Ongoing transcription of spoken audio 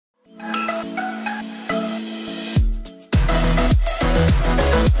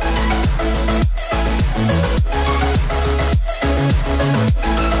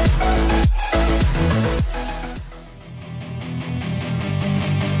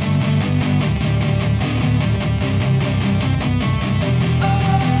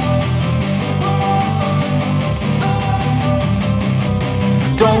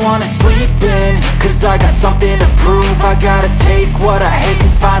wanna sleep in, cause I got something to prove. I gotta take what I hate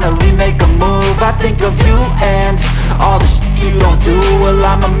and finally make a move. I think of you and all the shit you don't do. Well,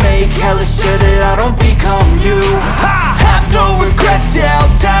 I'ma make hella sure that I don't become you. I have no regrets, yeah,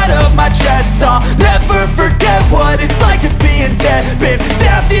 I'll tie up my chest. I'll never forget what it's like to be in debt. Been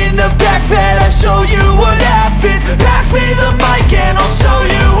stabbed in the back bed, I'll show you what happens. Pass me the mic and I'll show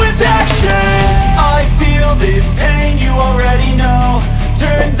you with action. I feel this pain, you already know.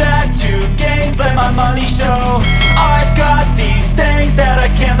 Turn that to gains, let my money show. I've got these things that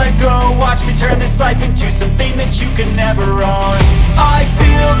I can't let go. Watch me turn this life into something that you can never own. I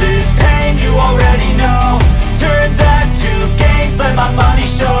feel this pain, you already know. Turn that to gains, let my money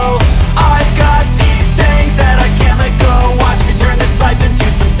show. I've got these things that I can't let go. Watch me turn this life into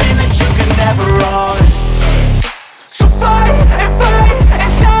something that you can never own. So fight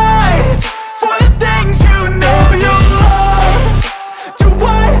and die for the things you know you love. Do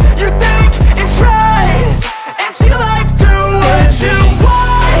what you think is right and see life do what you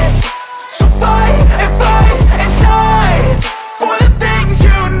want. So fight and die for the things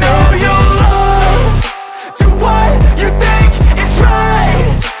you know you love. Do what you think is right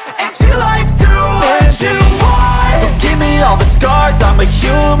and see life do what you want. So give me all the scars, I'm a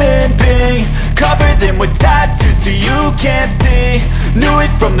human being. Cover them with tattoos so you can't see. Knew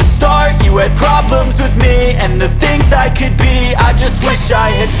it from the start, you had problems with me and the things I could be, I just wish I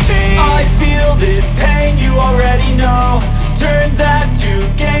had seen. I feel this pain, you already know. Turn that to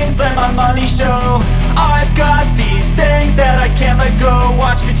gains, let my money show. I've got these things that I can't let go.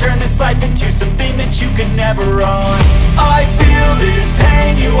 Watch me turn this life into something that you can never own. I feel this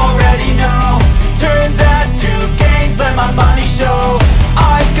pain, you already know. Turn that to gains, let my money show.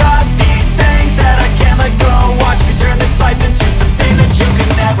 I've got these things that I can't let go. Watch me turn this life into something that you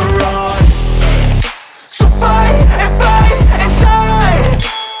can never own. So fight and die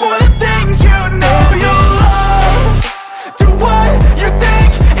for the things you know you love. Do what you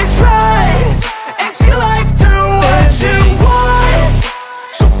think is right and see life do what you want.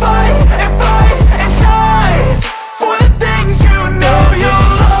 So fight and die for the things you know you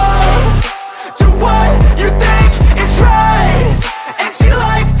love. Do what you think is right and see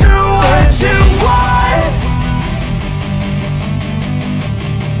life do what you want.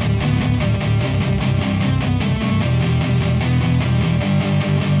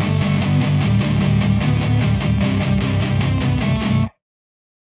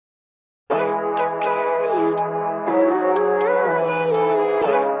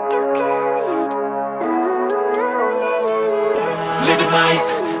 Living life,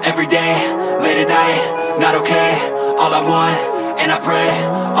 every day, late at night, not okay. All I want, and I pray,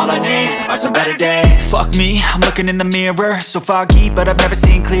 all I need are some better days. Fuck me, I'm looking in the mirror, so foggy, but I've never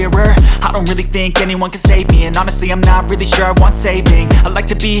seen clearer. I don't really think anyone can save me, and honestly I'm not really sure I want saving. I like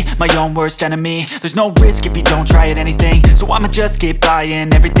to be my own worst enemy. There's no risk if you don't try at anything, so I'ma just keep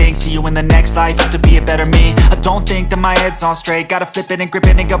buying everything. See you in the next life, have to be a better me. I don't think that my head's on straight, gotta flip it and grip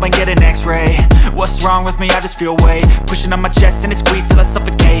it and go and get an x-ray. What's wrong with me? I just feel weight pushing on my chest and it squeezes till I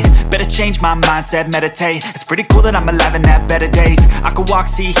suffocate. Better change my mindset, meditate. It's pretty cool that I'm alive and have better days. I could walk,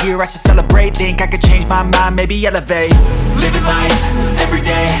 see, hear, I should celebrate. Think I could change my mind, maybe elevate. Living life, every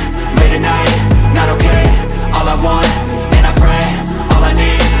day, late at night, not okay. All I want, and I pray, all I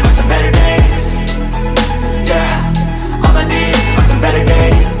need are some better days. Yeah, all I need are some better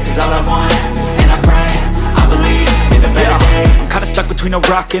days. Cause all I want, and I pray, I believe in the better days. I'm kinda stuck between a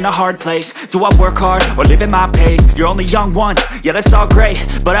rock and a hard place. Do I work hard or live at my pace? You're only young once, yeah that's all great,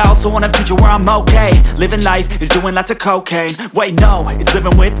 but I also want a future where I'm okay. Living life is doing lots of cocaine. Wait no, it's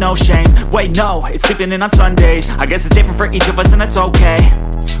living with no shame. Wait no, it's sleeping in on Sundays. I guess it's different for each of us and that's okay.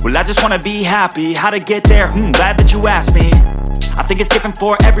 Well I just wanna be happy, how to get there? Glad that you asked me. I think it's different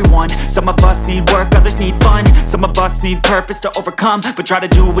for everyone. Some of us need work, others need fun. Some of us need purpose to overcome. But try to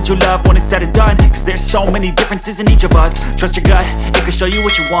do what you love when it's said and done. Cause there's so many differences in each of us. Trust your gut, it can show you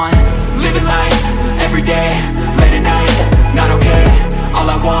what you want. Living life, every day, late at night, not okay. All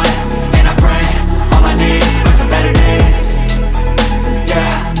I want, and I pray, all I need are some better days.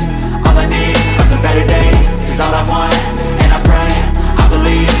 Yeah, all I need are some better days. Cause all I want, and I pray, I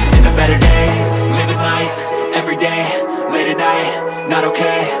believe in the better days. Living life, every day, late at night, not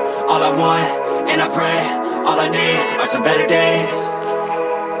okay. All I want, and I pray, all I need are some better days.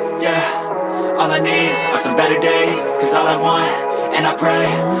 Yeah, all I need are some better days. Cause all I want, and I pray,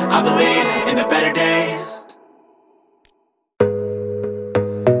 I believe in the better days.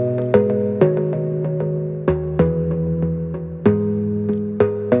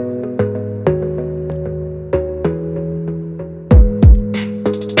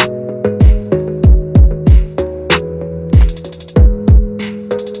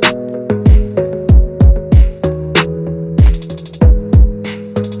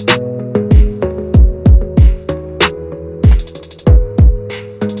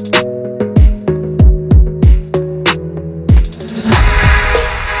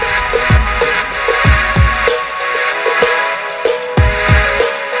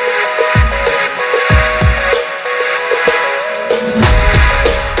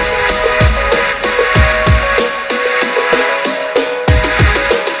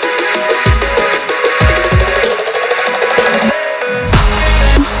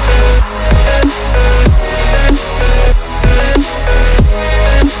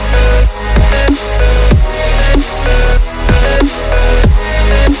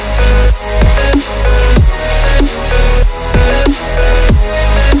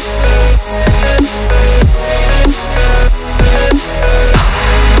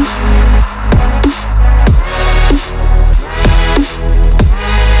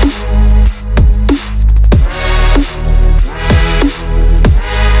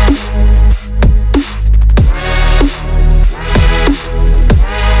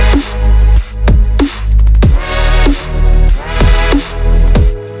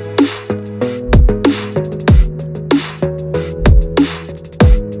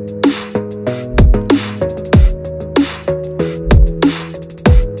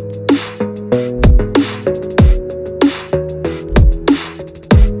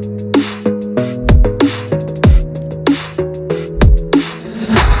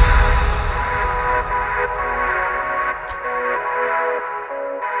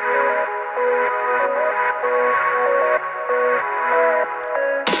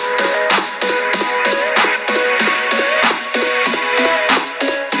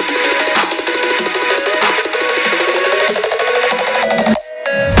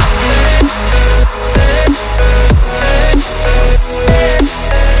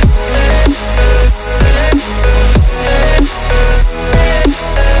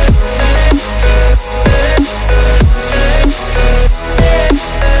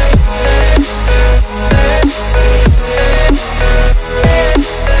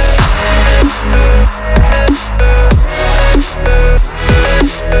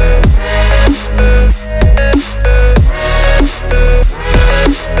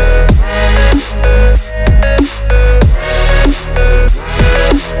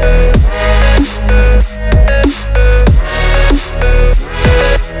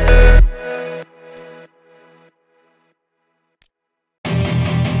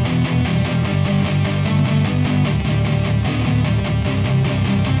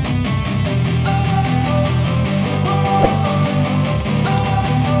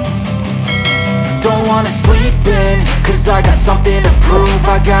 don't wanna sleep in, cause I got something to prove.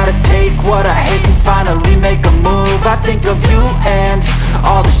 I gotta take what I hate and finally make a move. I think of you and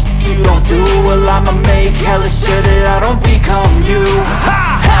all the shit you don't do. Well, I'ma make hella sure that I don't become you.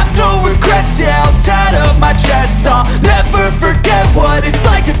 I have no regrets, yeah, I'll tie up my chest. I'll never forget what it's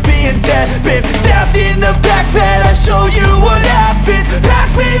like to be in debt. Been stabbed in the back bed, I'll show you what happens. Pass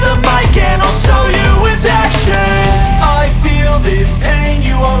me the mic and I'll show you with action. I feel this pain,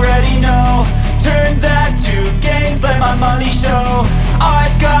 you already know. Turn that to gains, let my money show.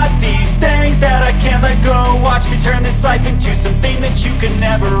 I've got these things that I can't let go. Watch me turn this life into something that you could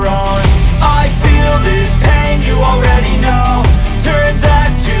never own. I feel this pain, you already know. Turn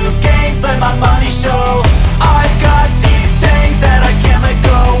that to gains, let my money show. I've got these things that I can't let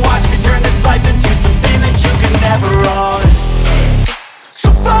go. Watch me turn this life into something that you could never own.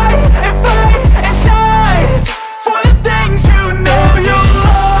 So fight and die for the things you know you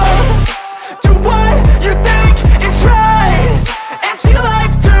love. Do what you think is right and see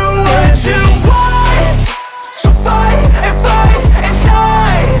life do what you want. So fight and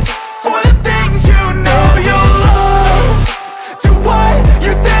die for the things you know you love. Do what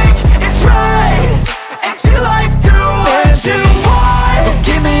you think is right and see life do what you want. So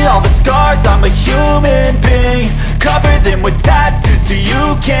give me all the scars, I'm a human being. Cover them with tattoos so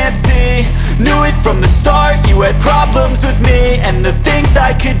you can't see. Knew it from the start, you had problems with me and the things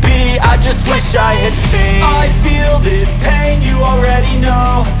I could be, I just wish I had seen. I feel this pain, you already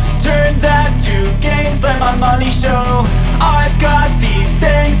know. Turn that to gains, let my money show. I've got these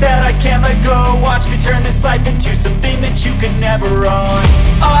things that I can't let go. Watch me turn this life into something that you could never own.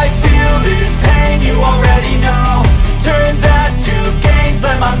 I feel this pain, you already know. Turn that to gains,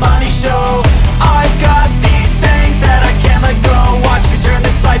 let my money show. I've got these things that I can't let go. Watch me turn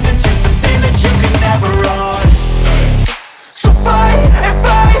this life into something that you could never own. So fight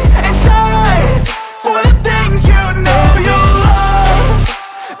and die for the things you know you love.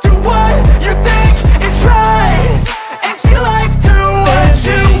 Do what you think is right and see life do what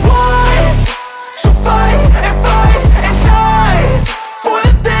you want. So fight and die for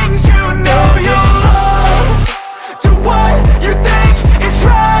the things you know you love. Do what you think is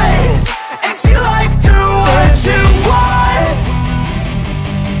right and see life do what you want.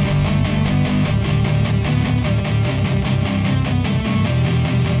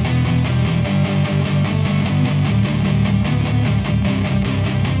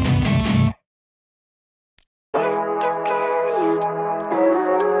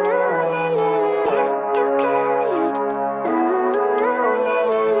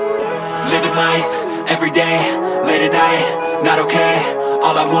 Living life, every day, late at night, not okay.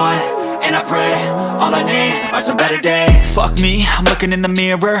 All I want, and I pray, all I need are some better days. Fuck me, I'm looking in the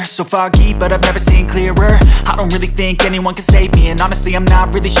mirror, so foggy, but I've never seen clearer. I don't really think anyone can save me, and honestly I'm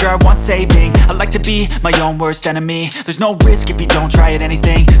not really sure I want saving. I like to be my own worst enemy. There's no risk if you don't try at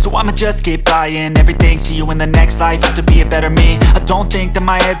anything, so I'ma just keep buying everything. See you in the next life, have to be a better me. I don't think that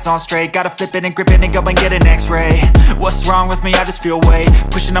my head's on straight, gotta flip it and grip it and go and get an x-ray. What's wrong with me? I just feel weight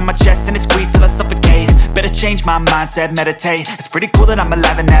pushing on my chest and it squeezes till I suffocate. Better change my mindset, meditate. It's pretty cool that I'm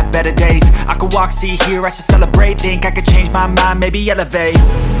alive and have better days. I could walk, see, hear, I should celebrate. Think I could change my mind, maybe elevate.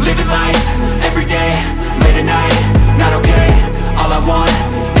 Living life, every day, late at night, not okay. All I want,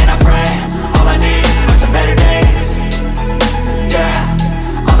 and I pray, all I need are some better days.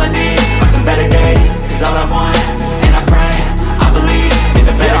 Yeah, all I need are some better days. Cause all I want, and I pray, I believe in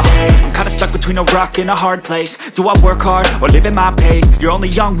the better days. I'm kinda stuck between a rock and a hard place. Do I work hard or live at my pace? You're only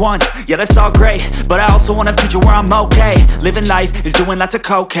young once, yeah that's all great, but I also want a future where I'm okay. Living life is doing lots of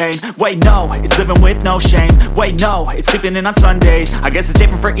cocaine. Wait no, it's living with no shame. Wait no, it's sleeping in on Sundays. I guess it's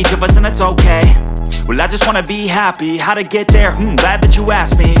different for each of us and that's okay. Well I just wanna be happy, how to get there? Glad that you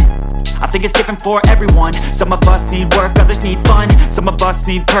asked me. I think it's different for everyone. Some of us need work, others need fun. Some of us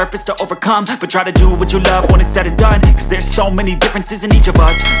need purpose to overcome. But try to do what you love when it's said and done, cause there's so many differences in each of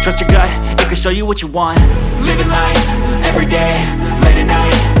us. Trust your gut, it can show you what you want. Living life, every day, late at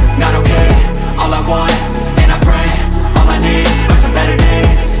night, not okay. All I want, and I pray, all I need are some better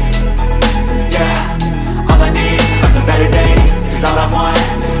days. Yeah, all I need are some better days. Cause all I want,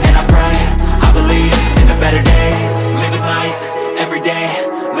 and I pray, I believe in the better days. Living life, every day,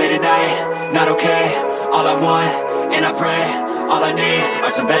 late at night, not okay. All I want, and I pray, all I need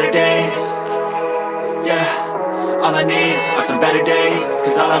are some better days. Yeah, all I need are some better days.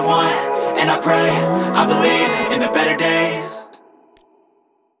 Cause all I want, and I pray, I believe in the better days.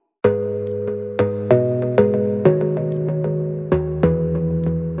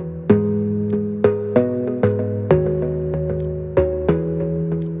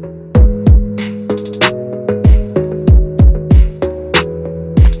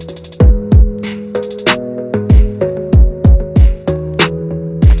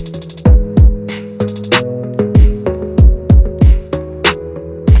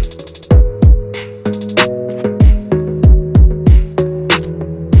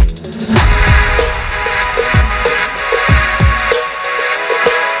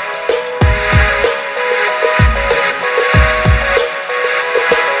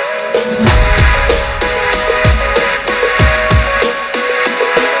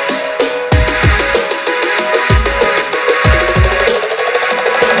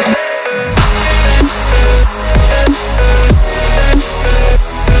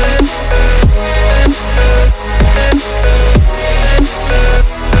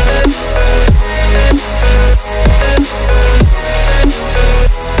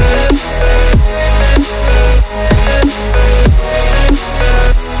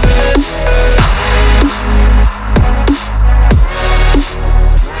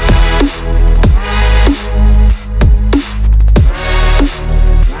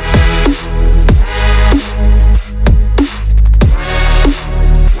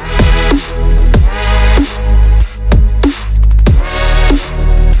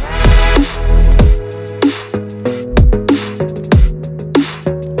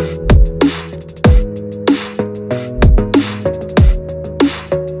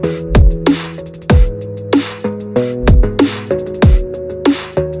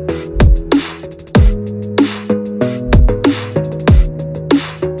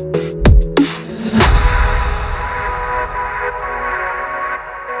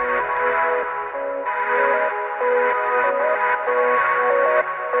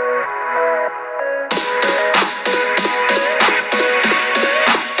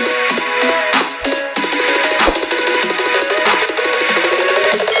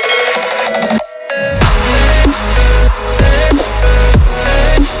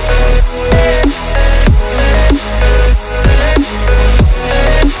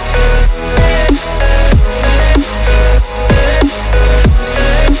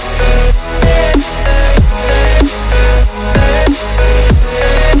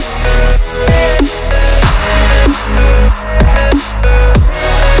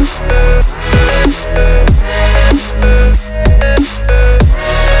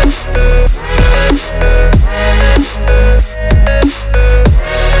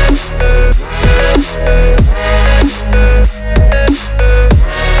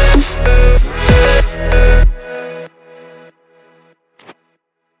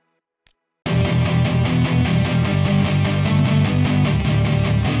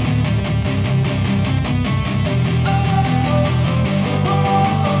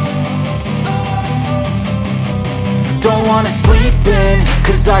 wanna sleep in,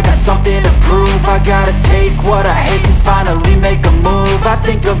 cause I got something to prove. I gotta take what I hate and finally make a move. I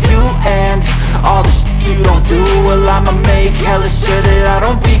think of you and all the shit you don't do. Well, I'ma make hella sure that I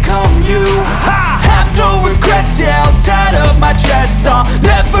don't become you. I have no regrets, yeah, I'll tie up my chest. I'll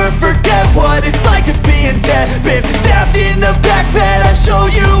never forget what it's like to be in debt. Been stabbed in the back bed, I'll show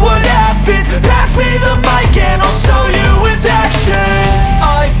you what happens. Pass me the mic and I'll show you with action.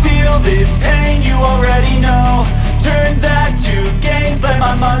 I feel this pain, you already know. Turn that to gains, let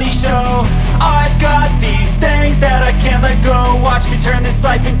my money show. I've got these things that I can't let go. Watch me turn this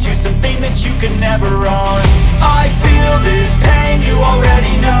life into something that you could never own. I feel this pain, you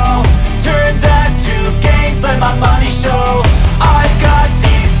already know. Turn that to gains, let my money show. I've got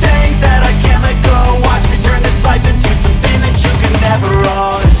these things that I can't let go. Watch me turn this life into something that you could never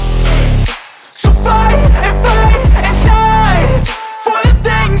own. So fight and die for the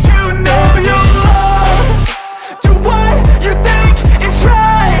things you know you love. Do what you think is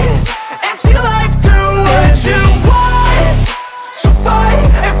right and see life do what you want. So fight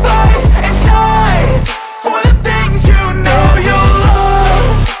and die for the things you know you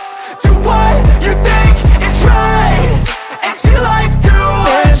love. Do what you think is right and see life do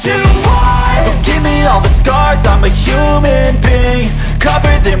what you want. So give me all the scars, I'm a human being.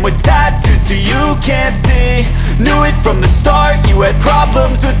 Cover them with tattoos so you can't see. Knew it from the start, you had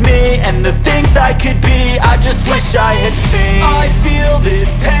problems with me and the things I could be, I just wish I had seen. I feel this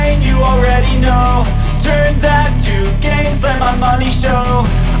pain, you already know. Turn that to gains, let my money show.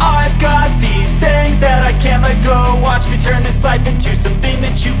 I've got these things that I can't let go. Watch me turn this life into something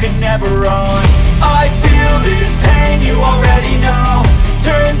that you could never own. I feel this pain, you already know.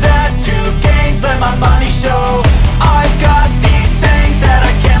 Turn that to gains, let my money show. I've got